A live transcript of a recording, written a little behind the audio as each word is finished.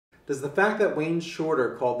Does the fact that Wayne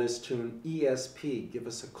Shorter called this tune E.S.P. give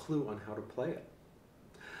us a clue on how to play it?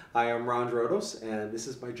 Hi, I'm Ron Drotos, and this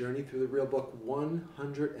is my journey through the real book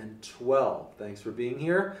 112. Thanks for being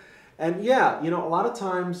here. And yeah, a lot of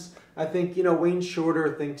times I think, Wayne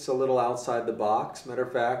Shorter thinks a little outside the box. Matter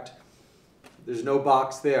of fact, there's no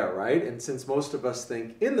box there, right? And since most of us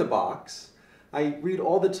think in the box, I read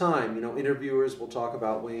all the time, interviewers will talk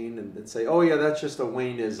about Wayne and say, oh yeah, that's just a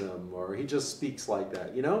Wayneism, or he just speaks like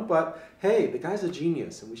that, But hey, the guy's a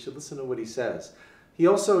genius, and we should listen to what he says. He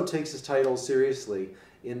also takes his titles seriously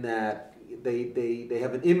in that they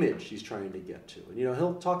have an image he's trying to get to. And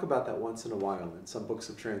he'll talk about that once in a while. In some books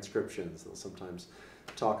of transcriptions, they'll sometimes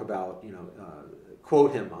talk about,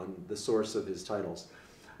 quote him on the source of his titles.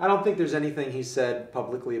 I don't think there's anything he said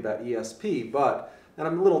publicly about E.S.P, and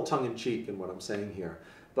I'm a little tongue-in-cheek in what I'm saying here,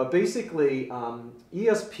 but basically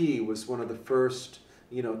E.S.P was one of the first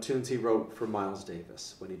tunes he wrote for Miles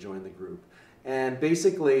Davis when he joined the group. And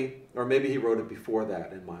basically, or maybe he wrote it before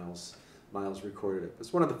that and Miles recorded it.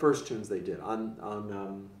 It's one of the first tunes they did on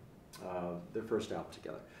their first album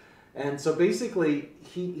together. And so basically,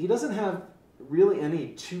 he doesn't have really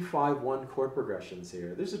any 2-5-1 chord progressions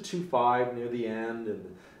here. There's a 2-5 near the end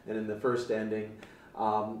and in the first ending.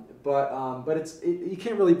 But you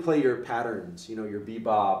can't really play your patterns, your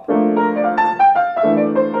bebop,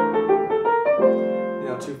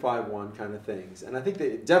 2-5-1 kind of things. And I think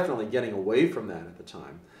they're definitely getting away from that at the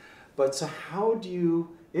time. But so how do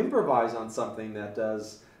you improvise on something that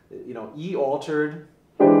does, E altered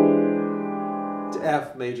to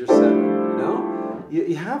F major 7,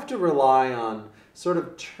 You have to rely on sort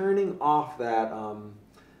of turning off that,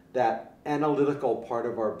 that analytical part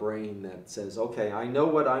of our brain that says, okay, I know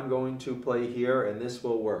what I'm going to play here and this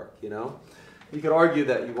will work, You could argue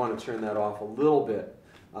that you want to turn that off a little bit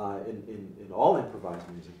in all improvised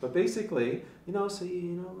music. But basically,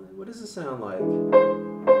 what does it sound like?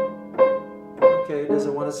 Okay, does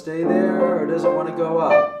it want to stay there or does it want to go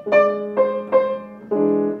up?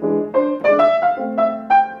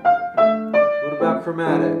 What about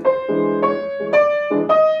chromatic?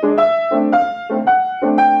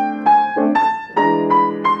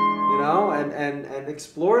 And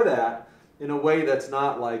explore that in a way that's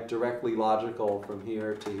not like directly logical from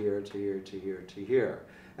here to here to here to here to here.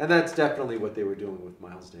 And that's definitely what they were doing with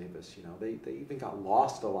Miles Davis. They even got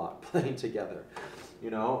lost a lot playing together.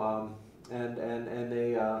 And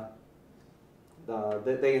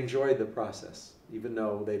they enjoyed the process, even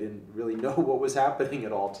though they didn't really know what was happening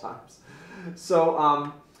at all times.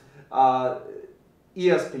 So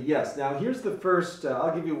E.S.P, yes. Now here's the first,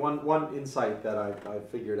 I'll give you one insight that I've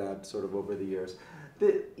figured out sort of over the years.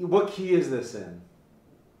 What key is this in?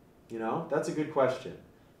 That's a good question.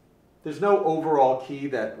 There's no overall key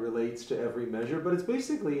that relates to every measure, but it's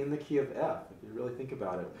basically in the key of F, if you really think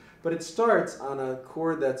about it. But it starts on a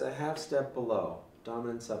chord that's a half step below,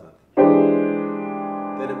 dominant 7th.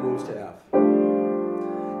 Then it moves to F.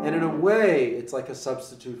 And in a way, it's like a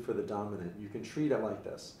substitute for the dominant. You can treat it like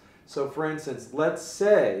this. So for instance, let's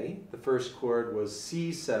say the first chord was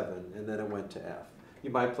C7 and then it went to F. You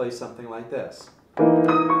might play something like this.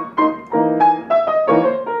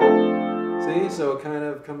 See, so it kind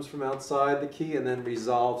of comes from outside the key and then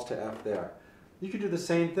resolves to F there. You could do the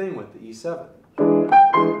same thing with the E7.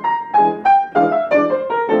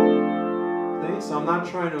 See, so I'm not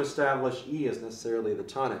trying to establish E as necessarily the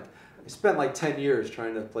tonic. I spent like 10 years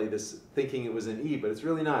trying to play this thinking it was in E, but it's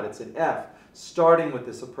really not. It's in F, starting with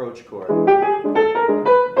this approach chord.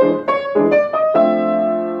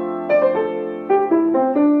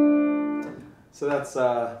 So that's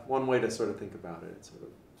one way to sort of think about it. It's sort of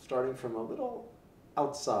starting from a little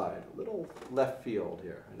outside, a little left field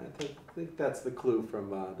here. And I think that's the clue from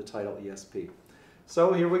the title E.S.P.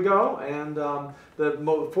 So here we go, and the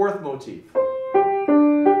fourth motif.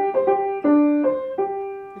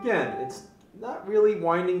 Again, it's not really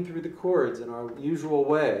winding through the chords in our usual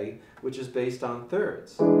way, which is based on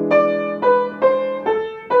thirds. Chord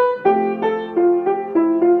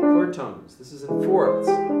tones. This is in fourths.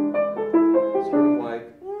 Sort of like,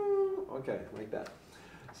 okay, like that.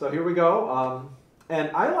 So here we go. And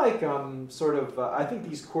I like I think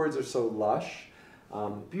these chords are so lush.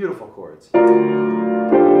 Beautiful chords.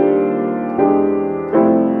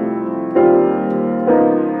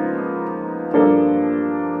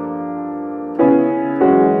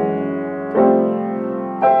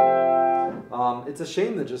 It's a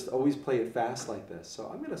shame to just always play it fast like this. So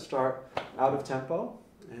I'm going to start out of tempo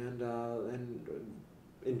and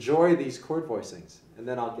enjoy these chord voicings. And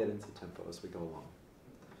then I'll get into tempo as we go along.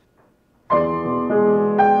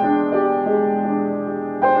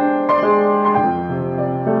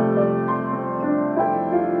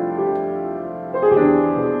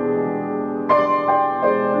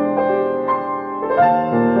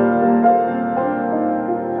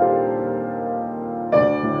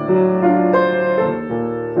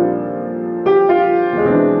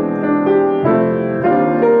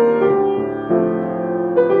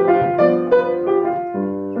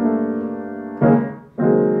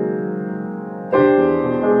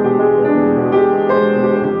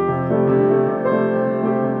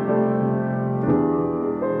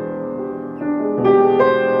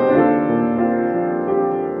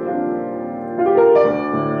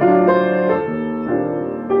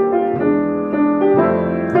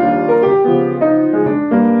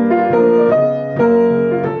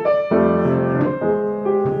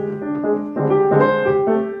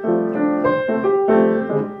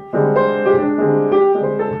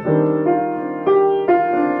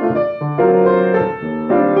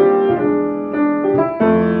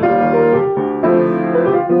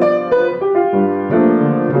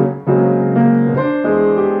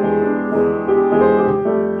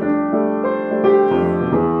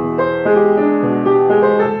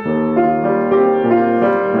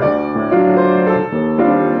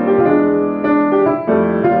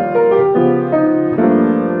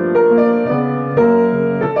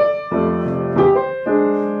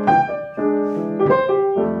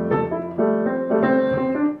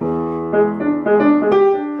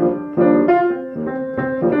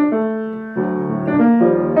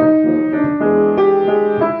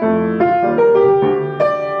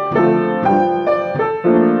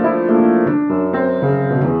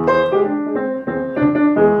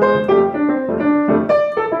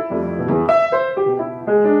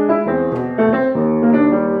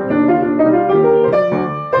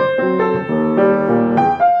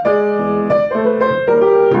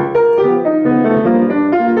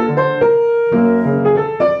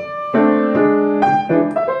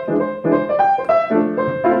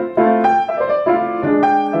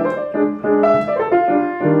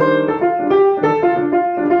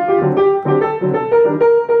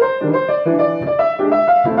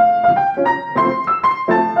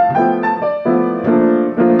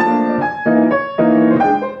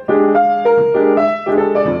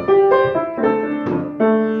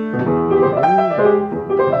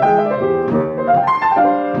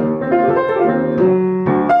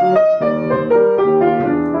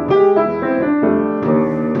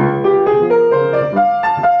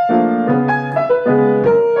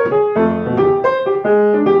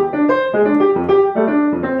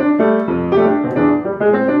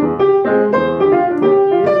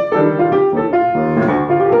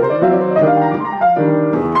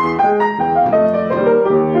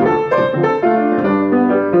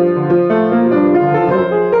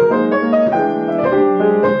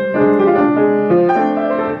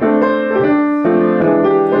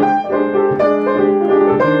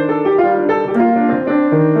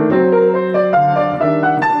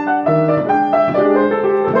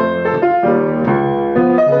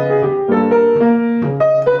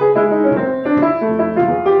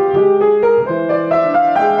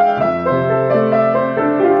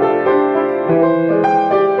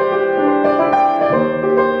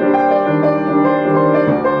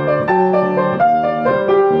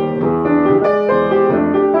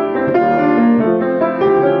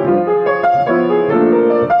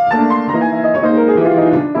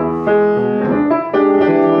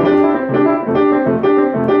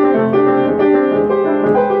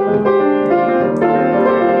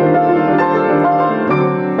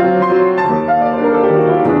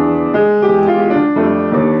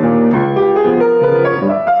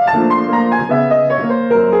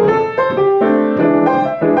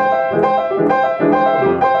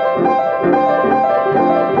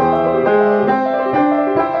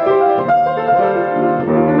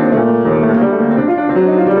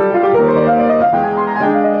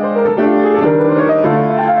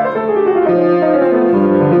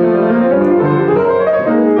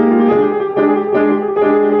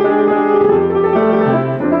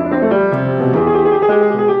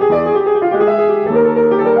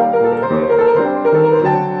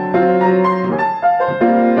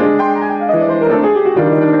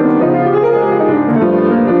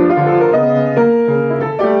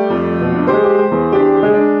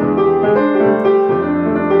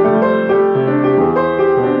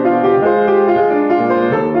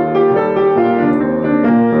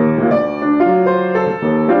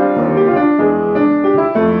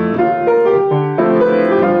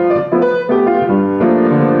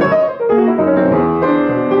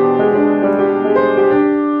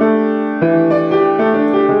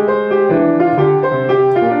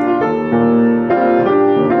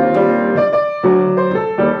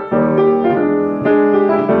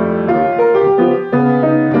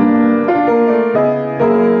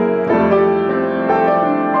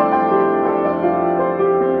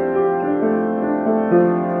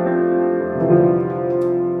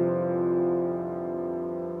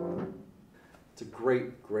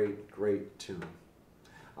 great, great, great tune.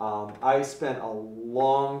 I spent a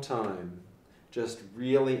long time just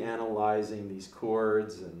really analyzing these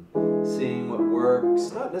chords and seeing what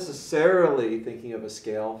works. Not necessarily thinking of a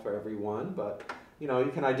scale for everyone, but you know,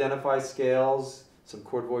 you can identify scales, some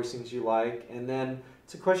chord voicings you like, and then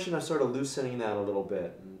it's a question of sort of loosening that a little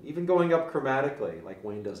bit, and even going up chromatically, like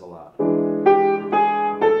Wayne does a lot.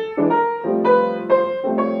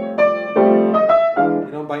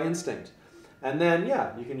 You know, by instinct. And then,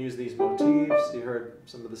 yeah, you can use these motifs. You heard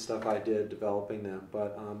some of the stuff I did developing them.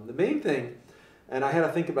 But the main thing, and I had to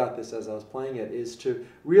think about this as I was playing it, is to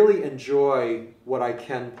really enjoy what I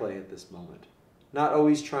can play at this moment. Not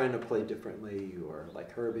always trying to play differently or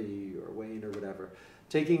like Herbie or Wayne or whatever.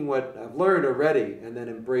 Taking what I've learned already and then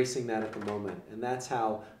embracing that at the moment. And that's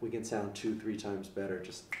how we can sound 2-3 times better,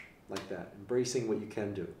 just like that. Embracing what you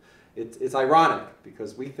can do. It's ironic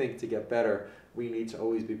because we think to get better, we need to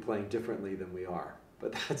always be playing differently than we are.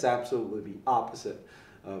 But that's absolutely the opposite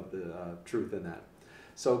of the truth in that.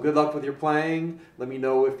 So good luck with your playing. Let me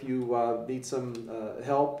know if you need some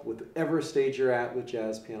help with whatever stage you're at with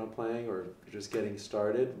jazz piano playing, or if you're just getting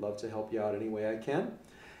started. Love to help you out any way I can.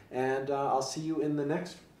 And I'll see you in the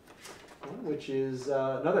next one, which is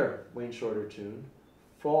another Wayne Shorter tune,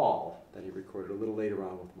 Fall, that he recorded a little later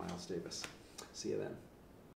on with Miles Davis. See you then.